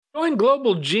Join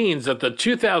Global Genes at the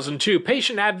 2002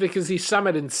 Patient Advocacy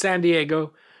Summit in San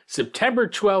Diego, September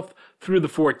 12th through the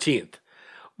 14th.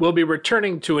 We'll be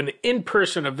returning to an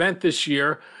in-person event this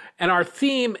year, and our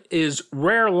theme is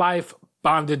Rare Life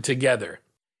Bonded Together.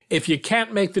 If you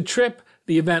can't make the trip,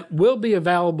 the event will be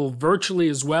available virtually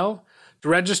as well. To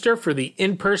register for the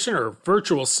in-person or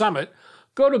virtual summit,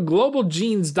 go to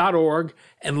globalgenes.org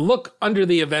and look under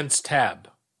the events tab.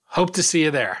 Hope to see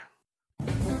you there.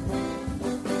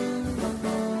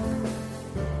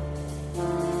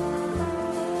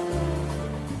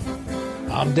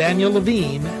 I'm Daniel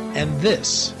Levine, and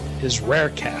this is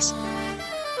Rarecast.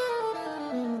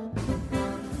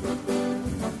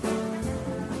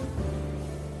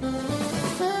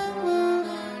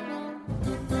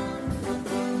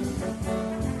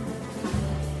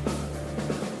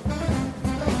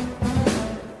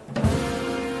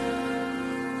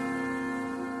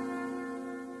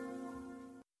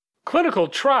 Clinical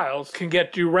trials can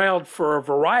get derailed for a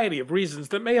variety of reasons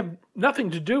that may have nothing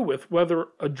to do with whether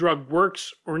a drug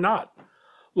works or not.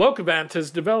 Lokavant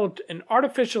has developed an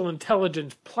artificial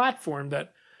intelligence platform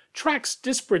that tracks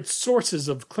disparate sources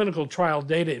of clinical trial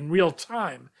data in real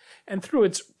time, and through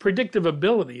its predictive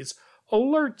abilities,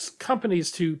 alerts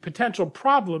companies to potential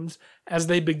problems as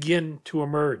they begin to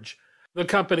emerge. The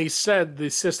company said the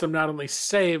system not only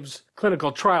saves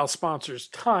clinical trial sponsors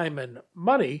time and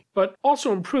money, but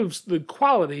also improves the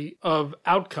quality of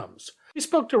outcomes. We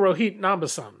spoke to Rohit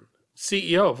Nambasan,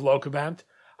 CEO of Lokavant,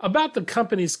 about the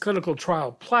company's clinical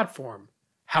trial platform,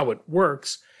 how it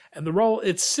works, and the role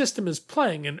its system is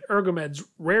playing in Ergomed's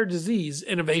Rare Disease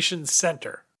Innovation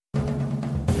Center.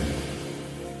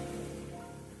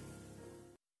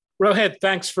 Rohit,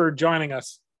 thanks for joining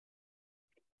us.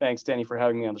 Thanks, Danny, for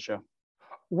having me on the show.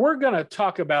 We're going to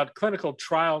talk about clinical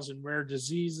trials in rare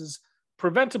diseases,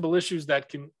 preventable issues that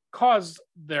can cause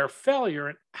their failure,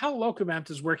 and how Lokavant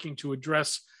is working to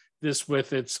address this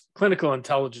with its clinical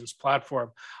intelligence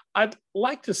platform. I'd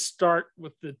like to start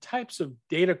with the types of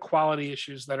data quality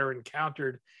issues that are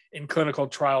encountered in clinical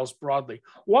trials broadly.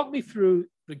 Walk me through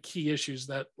the key issues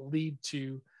that lead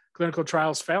to clinical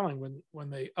trials failing when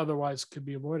they otherwise could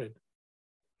be avoided.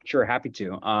 Sure, happy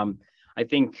to. I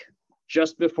think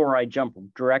just before I jump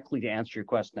directly to answer your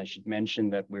question, I should mention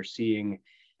that we're seeing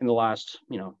in the last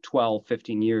 12,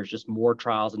 15 years, just more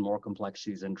trials and more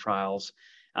complexities in trials,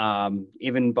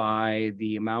 even by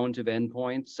the amount of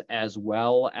endpoints as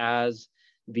well as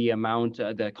the amount,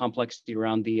 the complexity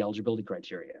around the eligibility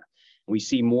criteria. We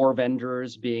see more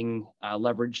vendors being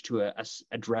leveraged to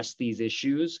address these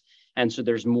issues. And so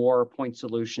there's more point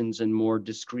solutions and more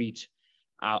discrete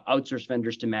outsource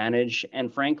vendors to manage.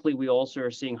 And frankly, we also are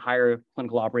seeing higher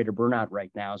clinical operator burnout right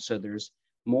now. So there's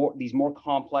these more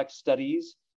complex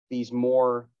studies, the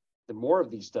more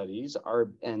of these studies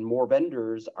and more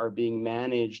vendors are being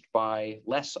managed by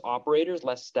less operators,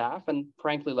 less staff, and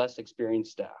frankly, less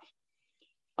experienced staff.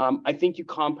 I think you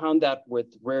compound that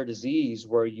with rare disease,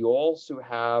 where you also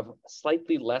have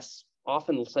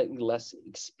often slightly less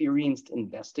experienced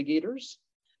investigators,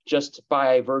 just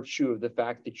by virtue of the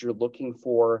fact that you're looking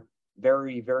for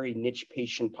very, very niche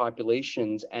patient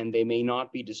populations, and they may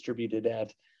not be distributed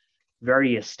at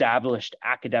very established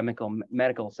academic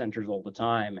medical centers all the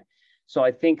time. So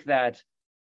I think that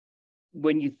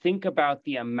when you think about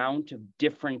the amount of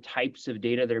different types of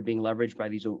data that are being leveraged by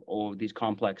these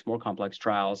more complex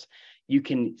trials, you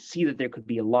can see that there could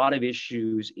be a lot of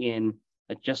issues in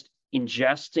just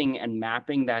ingesting and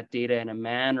mapping that data in a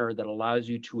manner that allows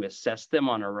you to assess them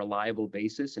on a reliable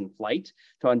basis in flight,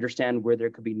 to understand where there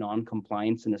could be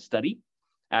non-compliance in a study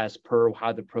as per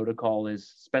how the protocol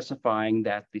is specifying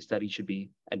that the study should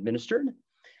be administered.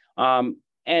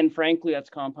 And frankly, that's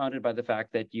compounded by the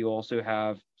fact that you also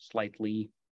have slightly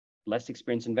less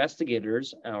experienced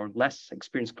investigators or less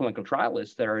experienced clinical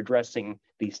trialists that are addressing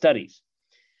these studies.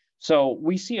 So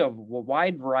we see a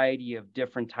wide variety of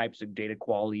different types of data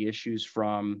quality issues,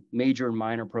 from major and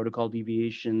minor protocol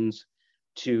deviations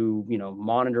to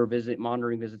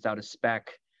monitoring visits out of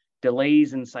spec,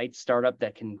 delays in site startup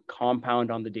that can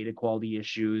compound on the data quality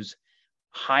issues,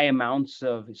 high amounts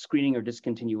of screening or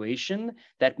discontinuation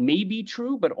that may be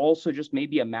true, but also just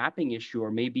maybe a mapping issue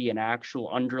or maybe an actual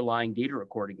underlying data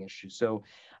recording issue. So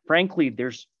frankly,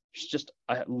 there's just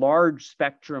a large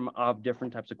spectrum of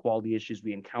different types of quality issues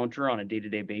we encounter on a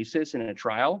day-to-day basis in a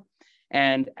trial.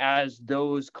 And as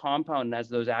those compound and as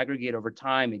those aggregate over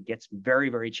time, it gets very,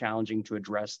 very challenging to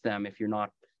address them if you're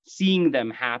not seeing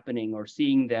them happening or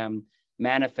seeing them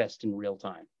manifest in real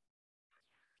time.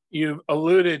 You've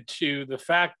alluded to the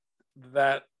fact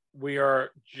that we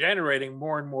are generating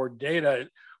more and more data.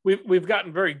 We've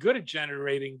gotten very good at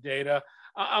generating data.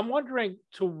 I'm wondering,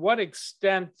 to what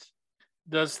extent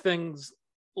does things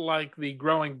like the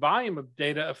growing volume of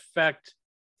data affect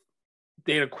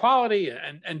data quality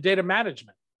and data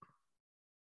management?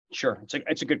 Sure,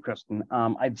 it's a good question.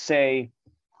 I'd say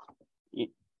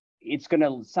it's going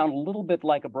to sound a little bit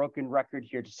like a broken record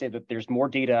here to say that there's more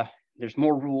data, there's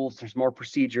more rules, there's more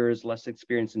procedures, less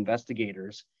experienced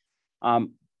investigators.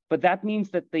 But that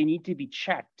means that they need to be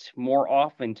checked more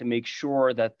often to make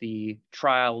sure that the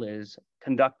trial is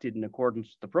conducted in accordance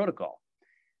with the protocol.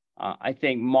 I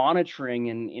think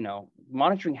monitoring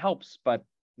monitoring helps, but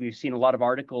we've seen a lot of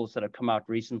articles that have come out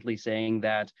recently saying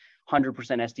that 100%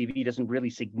 SDV doesn't really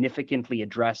significantly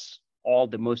address all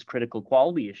the most critical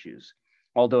quality issues,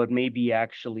 although it may be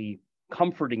actually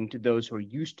comforting to those who are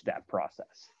used to that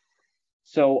process.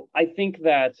 So I think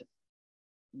that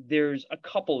there's a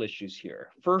couple issues here.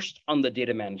 First, on the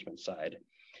data management side,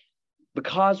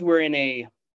 because we're in a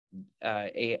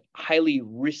highly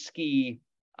risky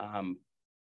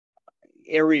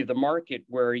area of the market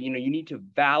where you need to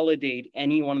validate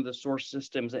any one of the source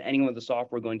systems and any one of the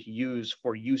software we're going to use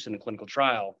for use in a clinical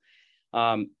trial,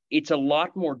 it's a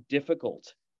lot more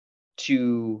difficult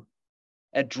to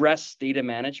address data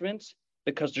management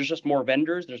because there's just more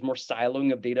vendors, there's more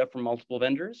siloing of data from multiple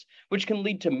vendors, which can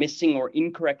lead to missing or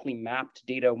incorrectly mapped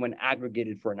data when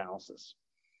aggregated for analysis.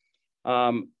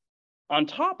 On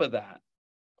top of that,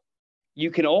 you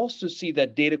can also see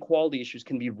that data quality issues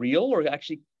can be real or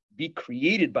actually be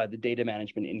created by the data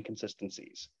management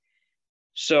inconsistencies.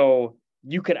 So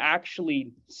you could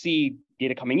actually see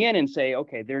data coming in and say,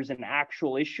 okay, there's an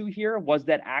actual issue here. Was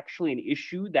that actually an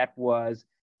issue that was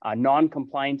a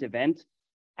non-compliant event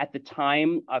at the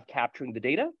time of capturing the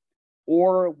data?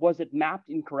 Or was it mapped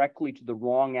incorrectly to the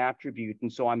wrong attribute?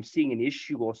 And so I'm seeing an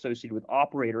issue associated with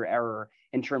operator error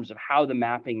in terms of how the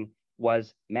mapping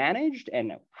was managed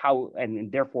and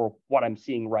therefore what I'm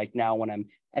seeing right now when I'm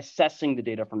assessing the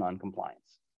data for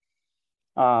non-compliance.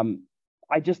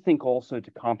 I just think also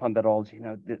to compound that all,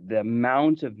 the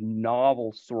amount of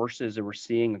novel sources that we're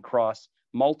seeing across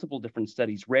multiple different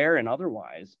studies, rare and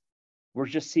otherwise, we're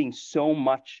just seeing so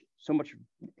much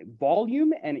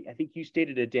volume. And I think you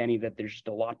stated it, Danny, that there's just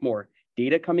a lot more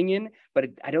data coming in, but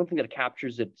I don't think that it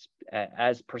captures it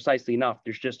as precisely enough.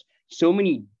 There's just so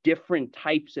many different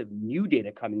types of new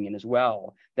data coming in as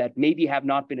well that maybe have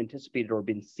not been anticipated or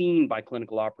been seen by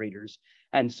clinical operators.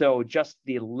 And so just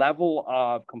the level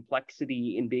of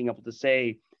complexity in being able to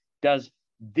say, does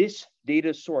this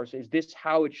data source, is this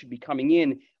how it should be coming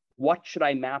in? What should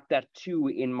I map that to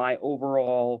in my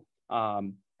overall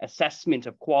assessment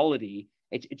of quality?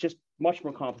 It's just much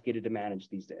more complicated to manage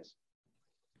these days.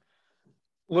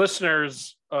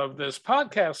 Listeners of this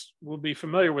podcast will be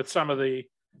familiar with some of the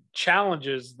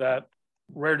challenges that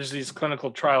rare disease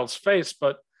clinical trials face,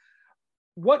 but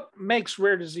what makes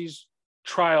rare disease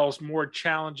trials more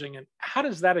challenging, and how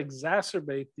does that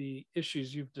exacerbate the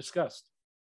issues you've discussed?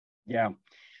 Yeah.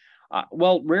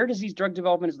 Well, rare disease drug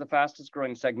development is the fastest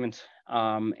growing segment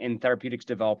in therapeutics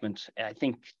development. I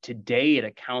think today it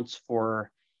accounts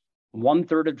for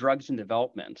 1/3 of drugs in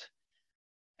development.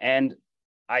 And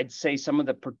I'd say some of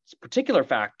the particular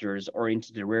factors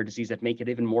oriented to rare disease that make it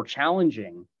even more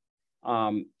challenging,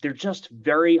 they're just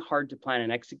very hard to plan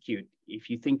and execute. If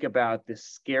you think about the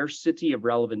scarcity of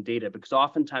relevant data, because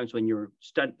oftentimes when you're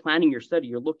planning your study,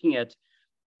 you're looking at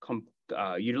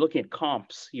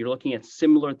comps, you're looking at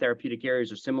similar therapeutic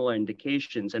areas or similar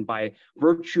indications. And by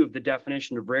virtue of the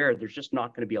definition of rare, there's just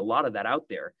not going to be a lot of that out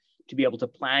there to be able to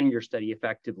plan your study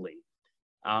effectively.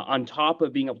 On top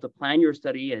of being able to plan your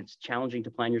study, and it's challenging to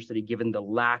plan your study given the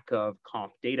lack of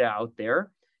comp data out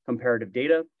there, comparative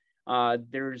data, I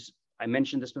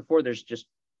mentioned this before, there's just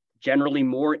generally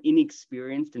more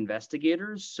inexperienced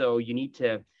investigators. So you need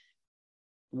to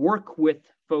work with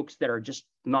folks that are just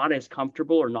not as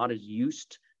comfortable or not as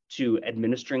used to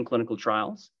administering clinical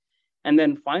trials. And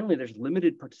then finally, there's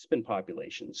limited participant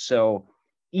populations. So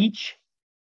each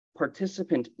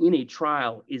participant in a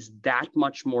trial is that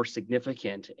much more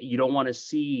significant. You don't want to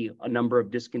see a number of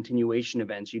discontinuation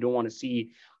events. You don't want to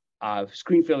see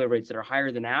screen failure rates that are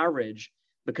higher than average,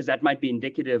 because that might be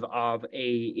indicative of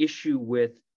an issue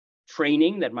with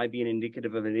training, that might be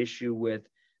indicative of an issue with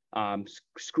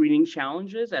screening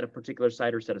challenges at a particular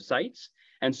site or set of sites.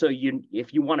 And so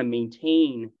if you want to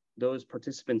maintain those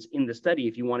participants in the study,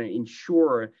 if you want to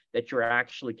ensure that you're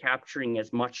actually capturing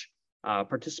as much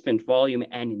participant volume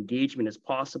and engagement as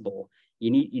possible, you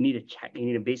need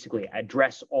to basically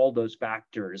address all those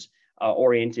factors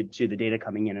oriented to the data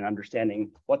coming in and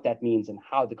understanding what that means and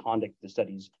how the conduct of the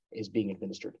studies is being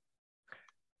administered.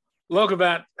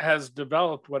 Lokavant has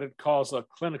developed what it calls a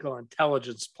clinical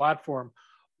intelligence platform.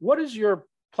 What is your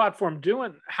platform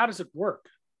doing? How does it work?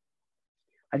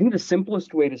 I think the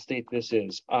simplest way to state this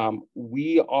is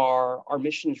our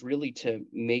mission is really to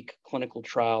make clinical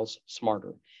trials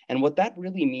smarter. And what that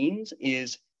really means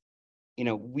is,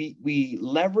 we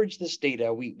leverage this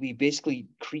data. We basically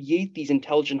create these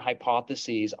intelligent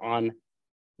hypotheses on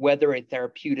whether a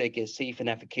therapeutic is safe and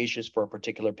efficacious for a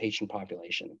particular patient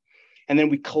population. And then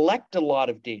we collect a lot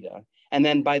of data. And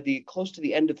then close to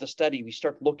the end of the study, we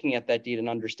start looking at that data and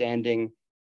understanding,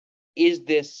 is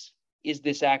this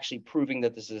actually proving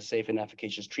that this is a safe and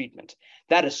efficacious treatment?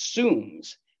 That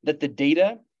assumes that the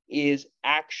data is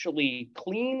actually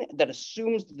clean, that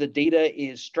assumes that the data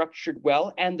is structured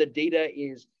well, and the data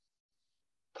is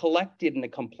collected in a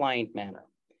compliant manner.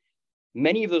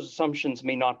 Many of those assumptions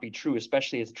may not be true,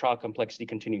 especially as the trial complexity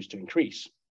continues to increase.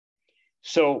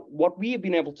 So what we have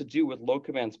been able to do with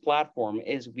Lokavant's platform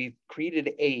is we've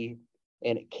created a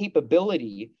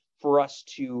capability for us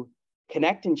to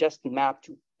connect, ingest, and map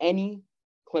to any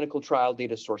clinical trial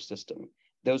data source system.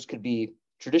 Those could be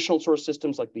traditional source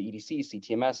systems like the EDC,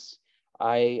 CTMS,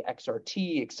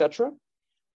 IXRT, etc.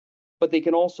 But they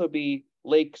can also be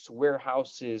lakes,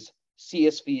 warehouses,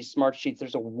 CSVs, Smartsheets.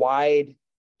 There's a wide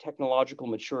technological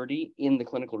maturity in the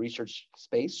clinical research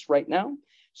space right now.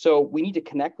 So we need to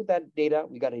connect with that data.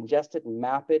 We got to ingest it and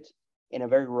map it in a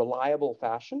very reliable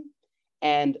fashion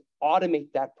and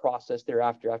automate that process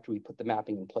thereafter after we put the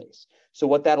mapping in place. So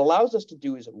what that allows us to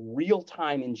do is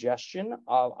real-time ingestion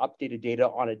of updated data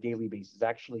on a daily basis.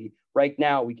 Actually, right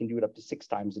now, we can do it up to 6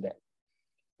 times a day.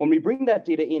 When we bring that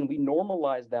data in, we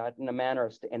normalize that in a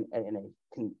manner, in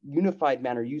a unified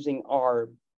manner using our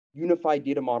unified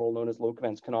data model known as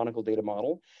Lokavant's canonical data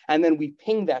model. And then we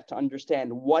ping that to understand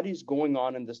what is going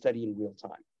on in the study in real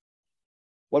time.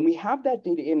 When we have that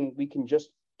data in, we can just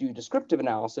do descriptive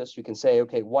analysis. We can say,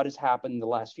 okay, what has happened in the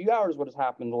last few hours? What has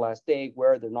happened in the last day?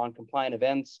 Where are there non-compliant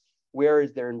events? Where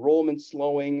is their enrollment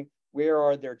slowing? Where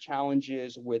are there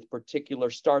challenges with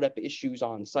particular startup issues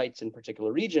on sites in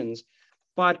particular regions?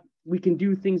 But we can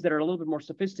do things that are a little bit more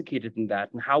sophisticated than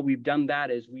that. And how we've done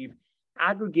that is we've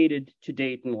aggregated to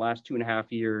date in the last 2.5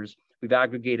 years, we've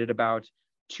aggregated about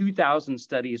 2,000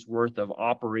 studies worth of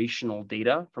operational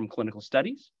data from clinical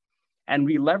studies. And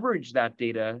we leverage that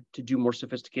data to do more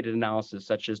sophisticated analysis,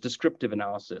 such as descriptive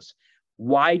analysis.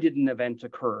 Why did an event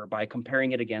occur by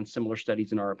comparing it against similar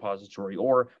studies in our repository?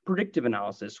 Or predictive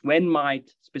analysis. When might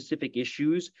specific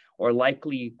issues or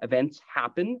likely events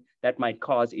happen that might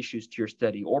cause issues to your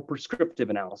study? Or prescriptive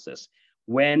analysis.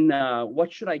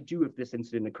 What should I do if this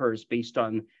incident occurs based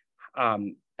on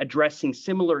addressing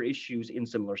similar issues in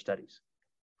similar studies?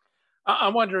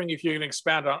 I'm wondering if you can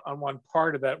expand on one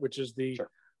part of that, which is the Sure.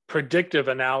 predictive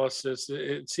analysis.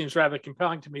 It seems rather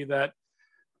compelling to me that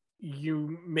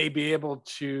you may be able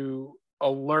to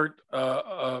alert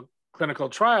a clinical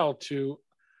trial to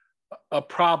a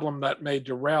problem that may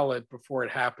derail it before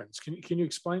it happens. Can you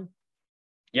explain?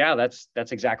 Yeah, that's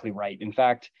exactly right. In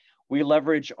fact, we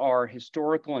leverage our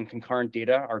historical and concurrent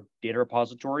data, our data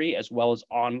repository, as well as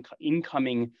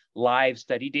incoming live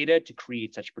study data to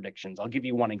create such predictions. I'll give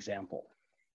you one example.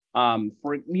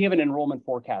 We have an enrollment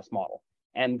forecast model,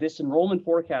 and this enrollment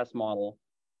forecast model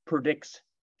predicts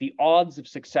the odds of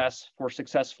success for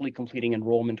successfully completing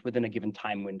enrollment within a given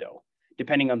time window,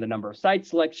 depending on the number of site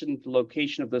selections, the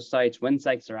location of those sites, when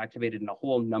sites are activated, and a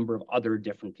whole number of other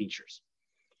different features.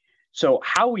 So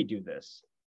how we do this?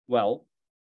 Well,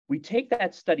 we take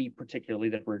that study particularly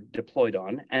that we're deployed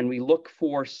on, and we look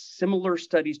for similar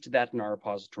studies to that in our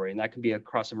repository. And that can be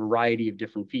across a variety of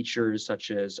different features,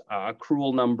 such as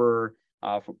accrual number,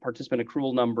 participant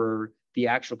accrual number, the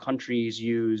actual countries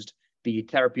used, the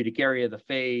therapeutic area, the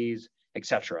phase,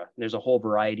 etc. There's a whole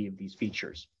variety of these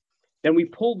features. Then we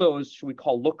pull those, we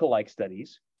call lookalike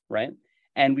studies, right?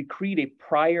 And we create a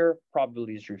prior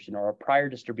probability distribution or a prior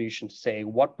distribution to say,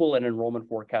 what will an enrollment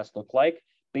forecast look like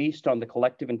based on the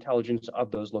collective intelligence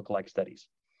of those lookalike studies.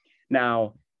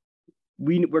 Now,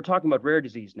 we're talking about rare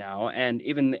disease now, and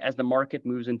even as the market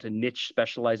moves into niche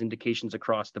specialized indications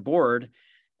across the board,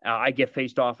 I get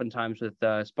faced oftentimes with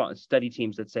study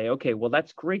teams that say, okay, well,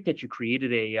 that's great that you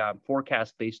created a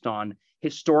forecast based on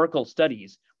historical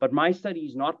studies, but my study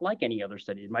is not like any other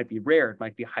study. It might be rare, it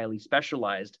might be highly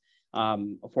specialized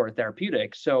for a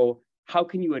therapeutic. So how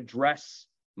can you address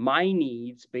my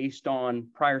needs based on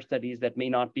prior studies that may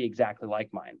not be exactly like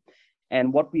mine?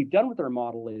 And what we've done with our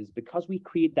model is, because we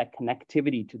create that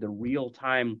connectivity to the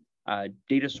real-time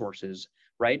data sources,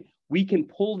 right? We can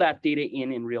pull that data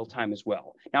in real time as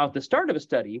well. Now, at the start of a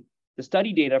study, the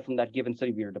study data from that given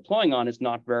study we are deploying on is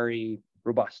not very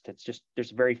robust. It's just,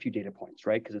 there's very few data points,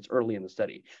 right? Because it's early in the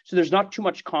study. So there's not too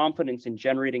much confidence in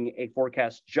generating a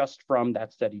forecast just from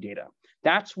that study data.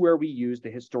 That's where we use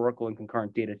the historical and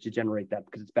concurrent data to generate that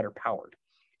because it's better powered.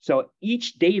 So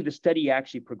each day the study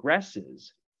actually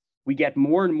progresses, we get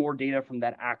more and more data from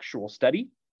that actual study.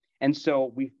 And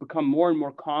so we've become more and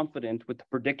more confident with the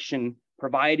prediction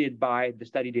provided by the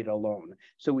study data alone.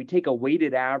 So we take a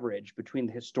weighted average between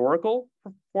the historical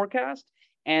forecast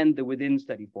and the within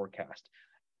study forecast.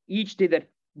 Each day that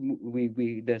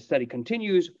the study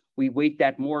continues, we weight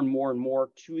that more and more and more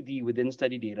to the within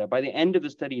study data. By the end of the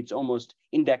study, it's almost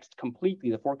indexed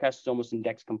completely. The forecast is almost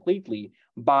indexed completely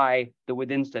by the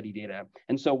within study data.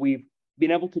 And so we've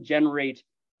been able to generate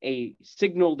a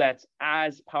signal that's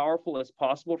as powerful as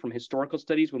possible from historical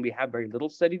studies when we have very little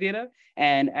study data.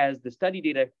 And as the study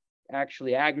data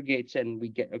actually aggregates and we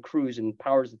get accrues and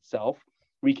powers itself,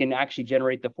 we can actually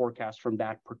generate the forecast from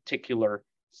that particular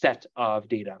set of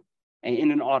data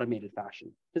in an automated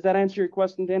fashion. Does that answer your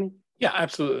question, Danny? Yeah,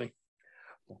 absolutely.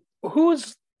 Who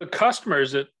is the customer?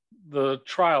 Is it the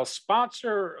trial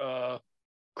sponsor,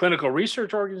 clinical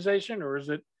research organization, or is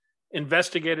it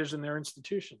investigators in their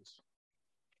institutions?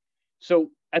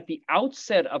 So at the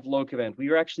outset of Lokavent, we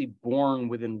were actually born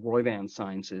within Roivant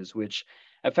Sciences, which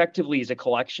effectively is a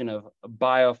collection of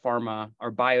biopharma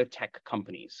or biotech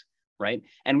companies, right?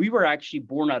 And we were actually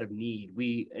born out of need.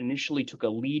 We initially took a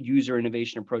lead user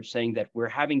innovation approach saying that we're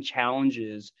having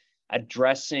challenges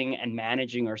addressing and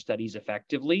managing our studies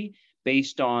effectively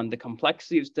based on the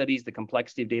complexity of studies, the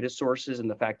complexity of data sources, and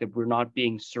the fact that we're not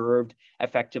being served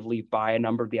effectively by a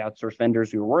number of the outsourced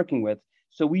vendors we were working with.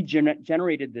 So we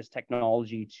generated this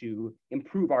technology to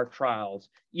improve our trials,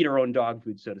 eat our own dog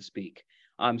food, so to speak.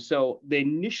 So the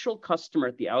initial customer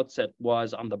at the outset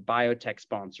was on the biotech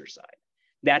sponsor side.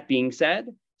 That being said,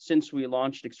 since we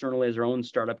launched externally as our own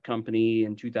startup company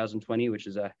in 2020, which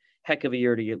is a heck of a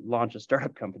year to launch a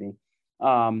startup company,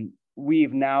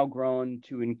 we've now grown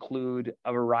to include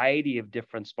a variety of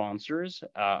different sponsors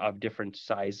of different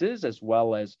sizes, as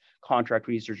well as contract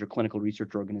research or clinical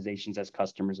research organizations as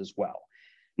customers as well.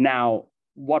 Now,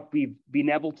 what we've been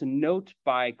able to note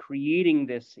by creating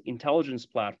this intelligence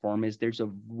platform is there's a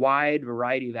wide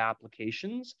variety of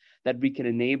applications that we can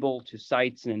enable to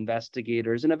sites and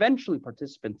investigators and eventually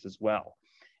participants as well.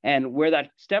 And where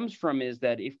that stems from is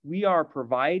that if we are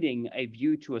providing a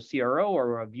view to a CRO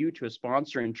or a view to a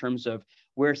sponsor in terms of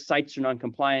where sites are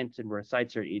non-compliant and where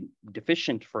sites are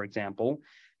deficient, for example,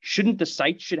 shouldn't the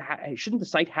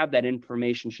site have that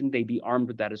information? Shouldn't they be armed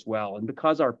with that as well? And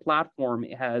because our platform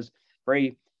has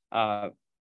very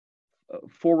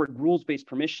forward rules-based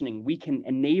permissioning, we can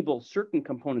enable certain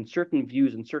components, certain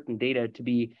views, and certain data to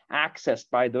be accessed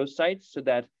by those sites so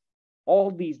that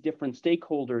all these different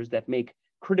stakeholders that make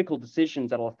critical decisions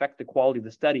that will affect the quality of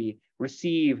the study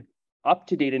receive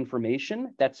up-to-date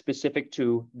information that's specific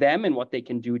to them and what they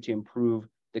can do to improve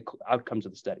the outcomes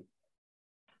of the study.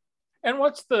 And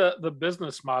what's the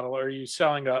business model? Are you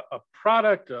selling a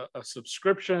product, a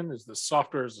subscription? Is the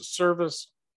software as a service?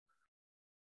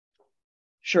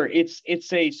 Sure,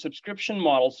 it's a subscription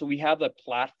model. So we have a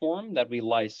platform that we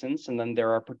license, and then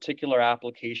there are particular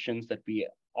applications that we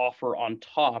offer on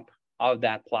top of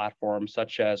that platform,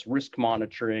 such as risk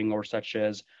monitoring or such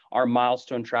as our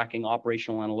milestone tracking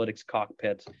operational analytics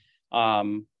cockpit,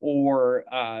 or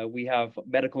we have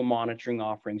medical monitoring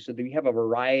offerings. So we have a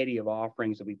variety of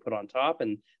offerings that we put on top,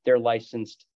 and they're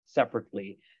licensed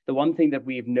separately. The one thing that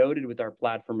we've noted with our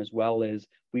platform as well is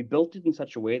we built it in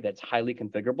such a way that's highly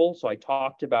configurable. So I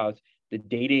talked about the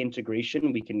data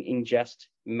integration. We can ingest,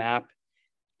 map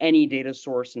any data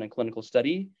source in a clinical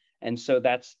study. And so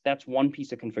that's one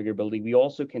piece of configurability. We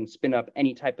also can spin up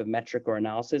any type of metric or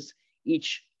analysis.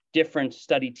 Each different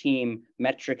study team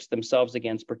metrics themselves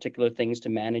against particular things to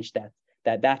manage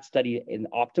that study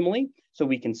optimally. So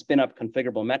we can spin up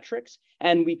configurable metrics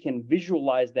and we can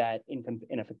visualize that in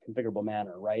a configurable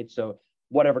manner, right? So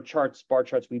whatever charts, bar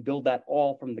charts, we build that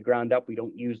all from the ground up. We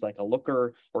don't use like a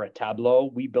Looker or a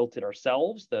Tableau. We built it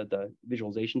ourselves, the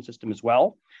visualization system as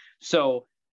well. So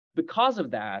because of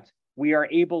that, we are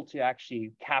able to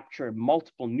actually capture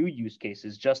multiple new use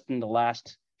cases. Just in the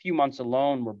last few months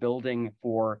alone, we're building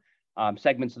for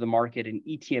segments of the market an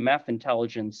eTMF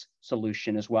intelligence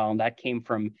solution as well. And that came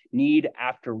from need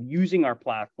after using our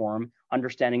platform,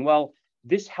 understanding, well,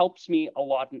 this helps me a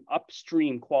lot in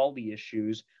upstream quality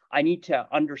issues. I need to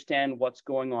understand what's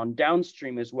going on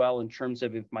downstream as well in terms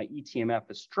of if my eTMF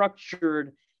is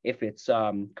structured, if it's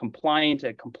compliant,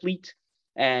 complete,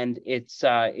 and it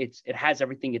has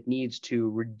everything it needs to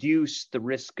reduce the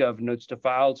risk of notes to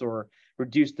files or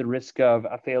reduce the risk of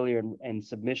a failure in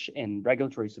submission and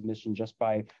regulatory submission just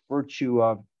by virtue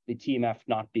of the TMF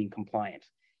not being compliant.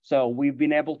 So we've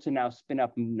been able to now spin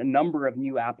up a number of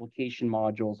new application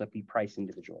modules that we price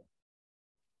individually.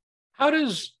 How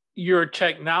does your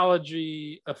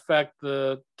technology affect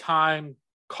the time,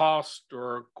 cost,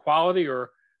 or quality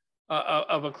or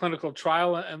of a clinical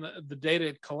trial and the data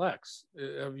it collects?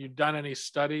 Have you done any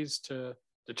studies to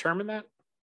determine that?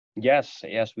 Yes,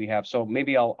 we have. So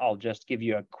maybe I'll just give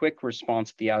you a quick response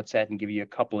at the outset and give you a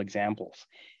couple examples.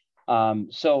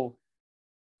 So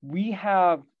we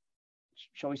have,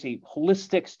 shall we say,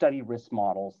 holistic study risk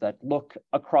models that look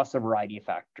across a variety of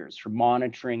factors for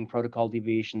monitoring, protocol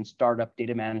deviation, startup,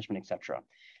 data management, etc.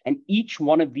 And each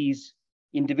one of these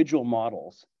individual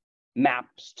models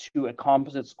maps to a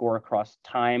composite score across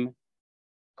time,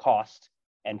 cost,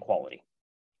 and quality.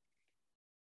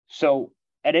 So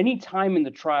at any time in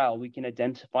the trial, we can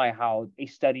identify how a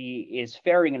study is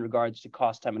faring in regards to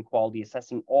cost, time, and quality,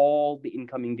 assessing all the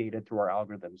incoming data through our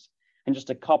algorithms. And just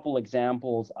a couple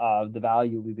examples of the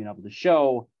value we've been able to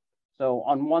show. So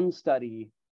on one study,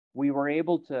 we were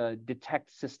able to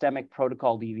detect systemic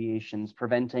protocol deviations,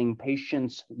 preventing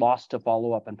patients lost to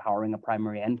follow-up and powering a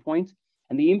primary endpoint.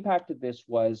 And the impact of this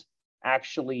was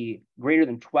actually greater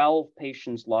than 12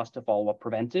 patients lost to follow-up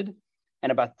prevented,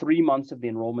 and about 3 months of the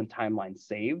enrollment timeline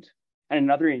saved. And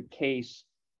another case,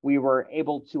 we were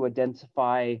able to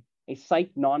identify a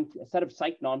set of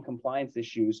site non-compliance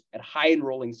issues at high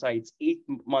enrolling sites 8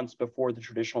 months before the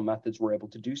traditional methods were able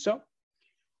to do so.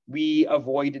 We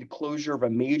avoided closure of a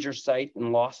major site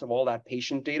and loss of all that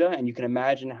patient data, and you can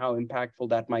imagine how impactful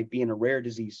that might be in a rare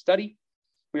disease study.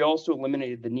 We also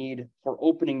eliminated the need for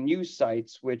opening new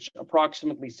sites, which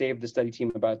approximately saved the study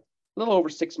team about a little over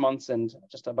 6 months and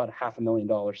just about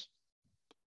 $500,000.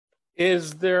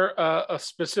 Is there a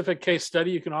specific case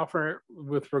study you can offer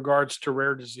with regards to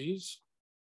rare disease?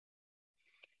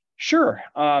 Sure.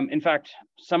 In fact,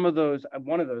 one of those,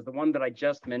 the one that I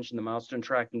just mentioned, the milestone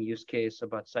tracking use case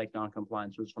about site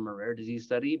noncompliance, was from a rare disease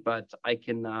study, but I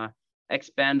can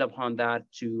expand upon that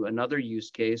to another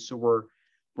use case. So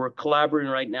we're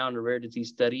collaborating right now in a rare disease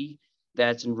study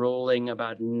that's enrolling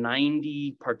about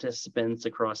 90 participants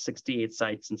across 68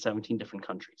 sites in 17 different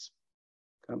countries.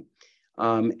 Okay.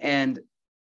 And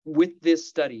with this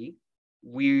study,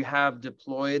 we have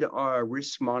deployed our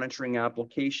risk monitoring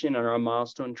application and our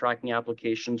milestone tracking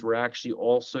applications. We're actually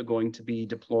also going to be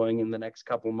deploying in the next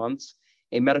couple of months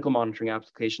a medical monitoring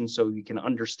application, so you can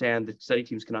understand, the study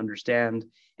teams can understand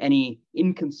any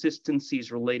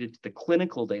inconsistencies related to the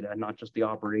clinical data, not just the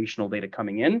operational data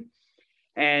coming in.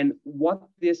 And what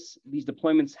these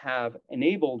deployments have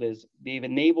enabled is they've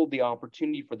enabled the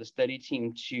opportunity for the study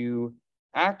team to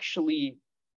actually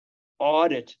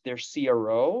audit their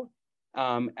CRO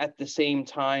at the same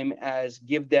time as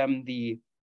give them the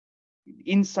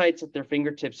insights at their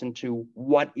fingertips into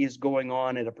what is going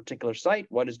on at a particular site,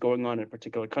 what is going on in a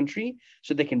particular country,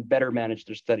 so they can better manage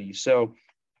their studies. So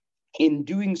in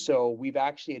doing so, we've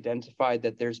actually identified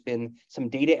that there's been some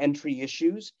data entry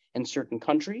issues in certain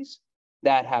countries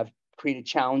that have created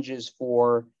challenges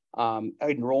for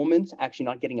enrollment, actually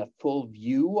not getting a full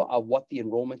view of what the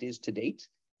enrollment is to date.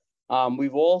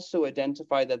 We've also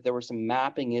identified that there were some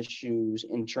mapping issues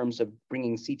in terms of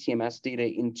bringing CTMS data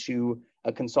into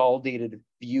a consolidated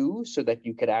view so that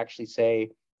you could actually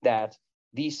say that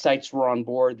these sites were on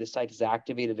board, the site is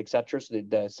activated, et cetera, so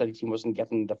that the study team wasn't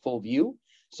getting the full view.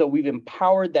 So we've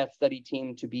empowered that study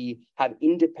team to have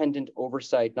independent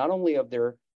oversight, not only of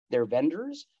their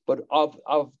vendors, but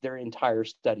of their entire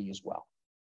study as well.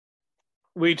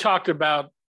 We talked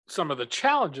about some of the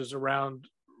challenges around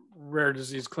rare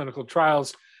disease clinical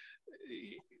trials.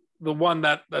 The one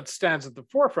that stands at the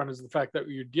forefront is the fact that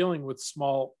you're dealing with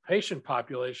small patient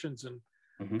populations,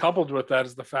 and coupled with that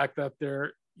is the fact that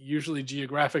they're usually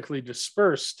geographically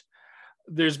dispersed.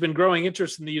 There's been growing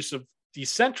interest in the use of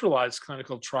decentralized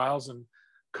clinical trials, and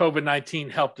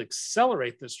COVID-19 helped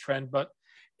accelerate this trend. But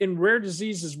in rare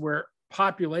diseases where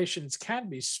populations can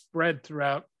be spread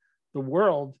throughout the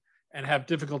world and have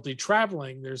difficulty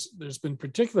traveling, there's been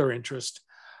particular interest.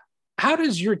 How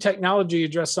does your technology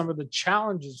address some of the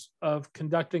challenges of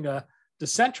conducting a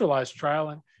decentralized trial,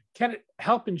 and can it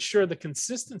help ensure the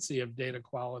consistency of data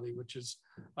quality, which is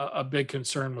a big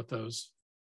concern with those?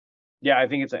 Yeah, I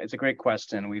think it's a great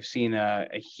question. We've seen a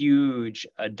huge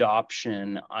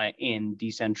adoption in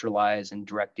decentralized and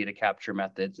direct data capture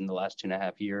methods in the last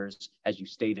 2.5 years, as you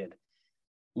stated.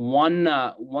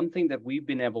 One thing that we've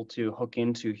been able to hook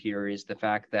into here is the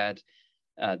fact that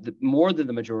more than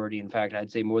the majority, in fact,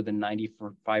 I'd say more than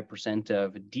 95%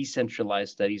 of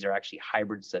decentralized studies are actually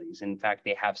hybrid studies. In fact,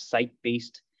 they have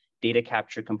site-based data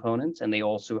capture components, and they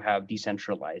also have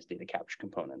decentralized data capture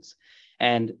components.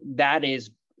 And that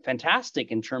is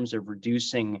fantastic in terms of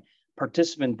reducing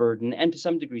participant burden and to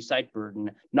some degree site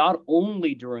burden, not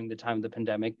only during the time of the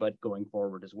pandemic, but going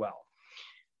forward as well.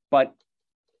 But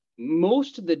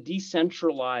most of the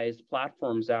decentralized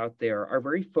platforms out there are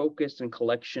very focused on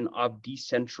collection of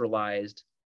decentralized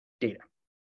data.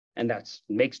 And that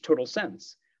makes total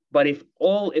sense. But if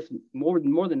more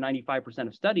than 95%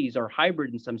 of studies are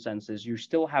hybrid in some senses, you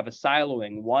still have a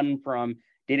siloing, one from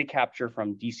data capture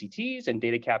from DCTs and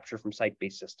data capture from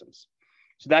site-based systems.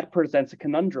 So that presents a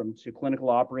conundrum to clinical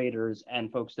operators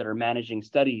and folks that are managing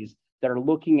studies that are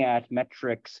looking at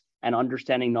metrics and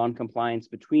understanding non-compliance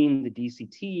between the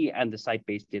DCT and the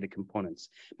site-based data components.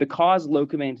 Because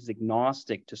Lokavant is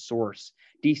agnostic to source,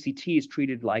 DCT is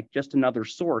treated like just another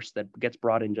source that gets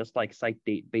brought in just like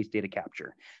site-based data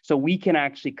capture. So we can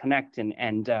actually connect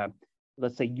and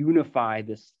let's say unify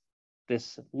this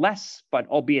less, but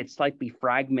albeit slightly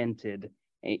fragmented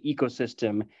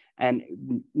ecosystem. And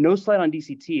no slight on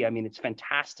DCT. I mean, it's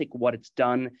fantastic what it's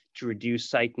done to reduce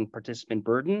site and participant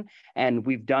burden. And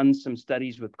we've done some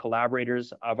studies with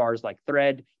collaborators of ours like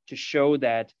Thread to show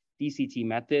that DCT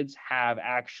methods have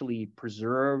actually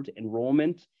preserved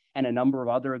enrollment and a number of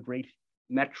other great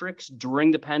metrics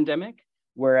during the pandemic,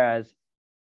 whereas,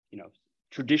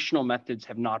 traditional methods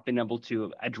have not been able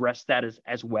to address that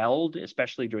as well,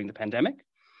 especially during the pandemic.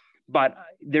 But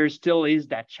there still is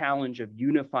that challenge of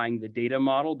unifying the data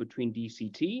model between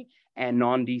DCT and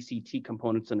non-DCT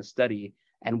components in a study.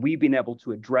 And we've been able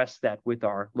to address that with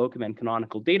our Lokavant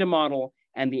canonical data model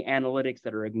and the analytics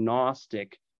that are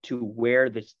agnostic to where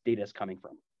this data is coming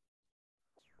from.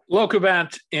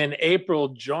 Lokavant in April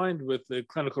joined with the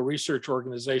clinical research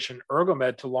organization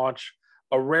Ergomed to launch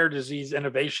a rare disease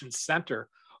innovation center.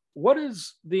 What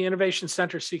is the innovation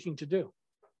center seeking to do?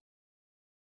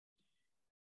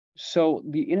 So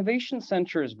the Innovation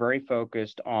Center is very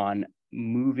focused on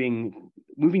moving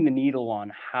the needle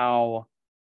on how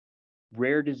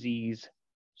rare disease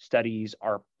studies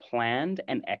are planned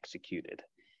and executed.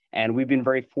 And we've been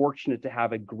very fortunate to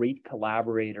have a great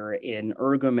collaborator in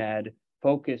Ergomed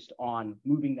focused on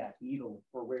moving that needle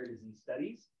for rare disease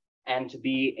studies, and to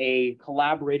be a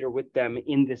collaborator with them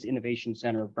in this Innovation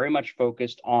Center, very much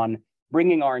focused on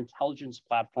bringing our intelligence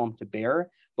platform to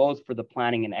bear, both for the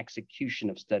planning and execution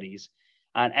of studies.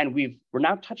 And we're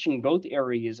now touching both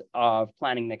areas of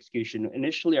planning and execution.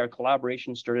 Initially, our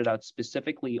collaboration started out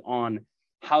specifically on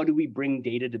how do we bring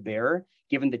data to bear,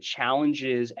 given the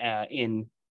challenges in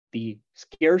the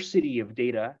scarcity of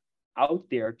data out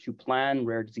there to plan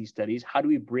rare disease studies. How do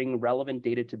we bring relevant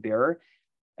data to bear,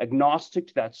 agnostic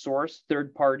to that source,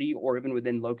 third party, or even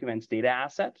within Lokavant's data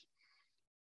asset?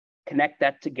 Connect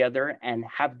that together and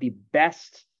have the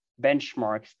best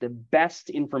benchmarks, the best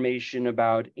information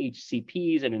about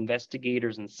HCPs and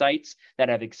investigators and sites that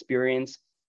have experience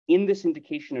in this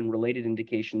indication and related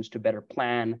indications to better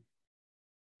plan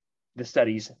the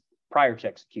studies prior to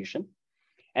execution.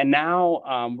 And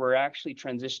now we're actually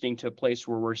transitioning to a place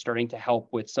where we're starting to help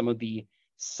with some of the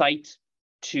site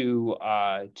to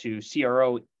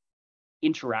CRO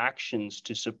interactions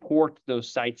to support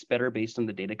those sites better based on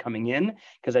the data coming in.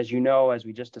 Because as you know, as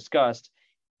we just discussed,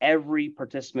 every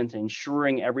participant,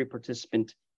 ensuring every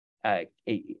participant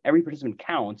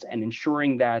counts, and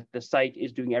ensuring that the site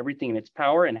is doing everything in its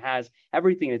power and has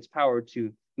everything in its power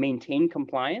to maintain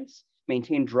compliance,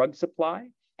 maintain drug supply,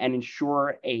 and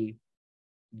ensure an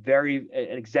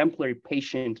exemplary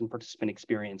patient and participant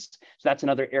experience. So that's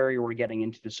another area we're getting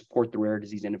into to support the Rare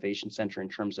Disease Innovation Center in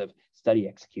terms of study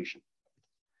execution.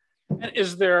 And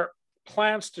is there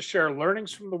plans to share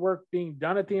learnings from the work being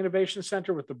done at the Innovation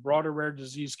Center with the broader rare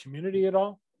disease community at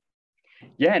all?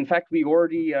 Yeah, in fact, we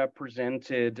already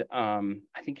presented, I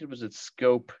think it was at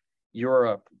Scope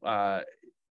Europe,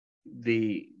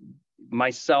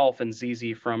 myself and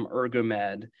Zizi from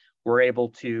Ergomed were able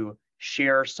to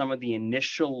share some of the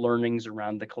initial learnings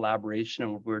around the collaboration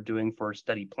and what we're doing for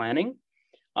study planning.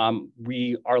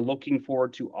 We are looking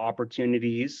forward to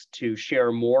opportunities to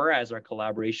share more as our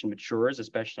collaboration matures,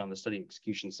 especially on the study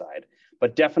execution side,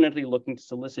 but definitely looking to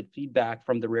solicit feedback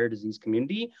from the rare disease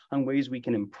community on ways we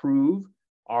can improve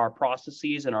our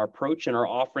processes and our approach and our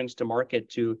offerings to market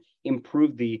to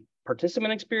improve the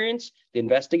participant experience, the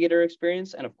investigator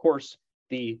experience, and of course,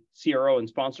 the CRO and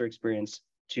sponsor experience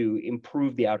to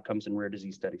improve the outcomes in rare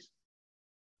disease studies.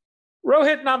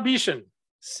 Rohit Nambishan,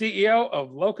 CEO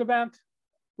of Lokavant.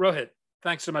 Rohit,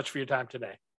 thanks so much for your time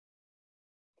today.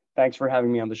 Thanks for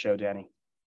having me on the show, Danny.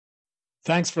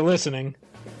 Thanks for listening.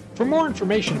 For more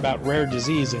information about rare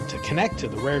disease and to connect to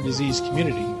the rare disease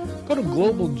community, go to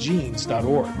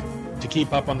globalgenes.org. To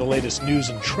keep up on the latest news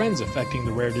and trends affecting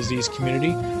the rare disease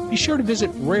community, be sure to visit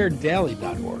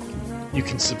raredaily.org. You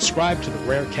can subscribe to the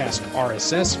Rarecast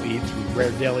RSS feed through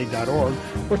raredaily.org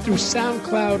or through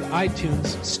SoundCloud,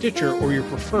 iTunes, Stitcher, or your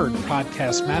preferred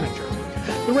podcast manager.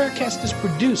 The Rarecast is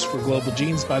produced for Global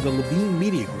Genes by the Levine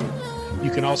Media Group.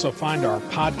 You can also find our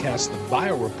podcast, The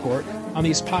Bio Report, on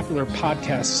these popular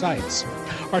podcast sites.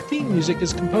 Our theme music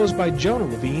is composed by Jonah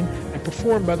Levine and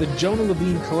performed by the Jonah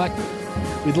Levine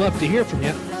Collective. We'd love to hear from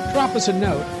you. Drop us a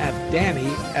note at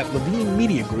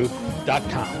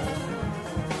danny@levinemediagroup.com.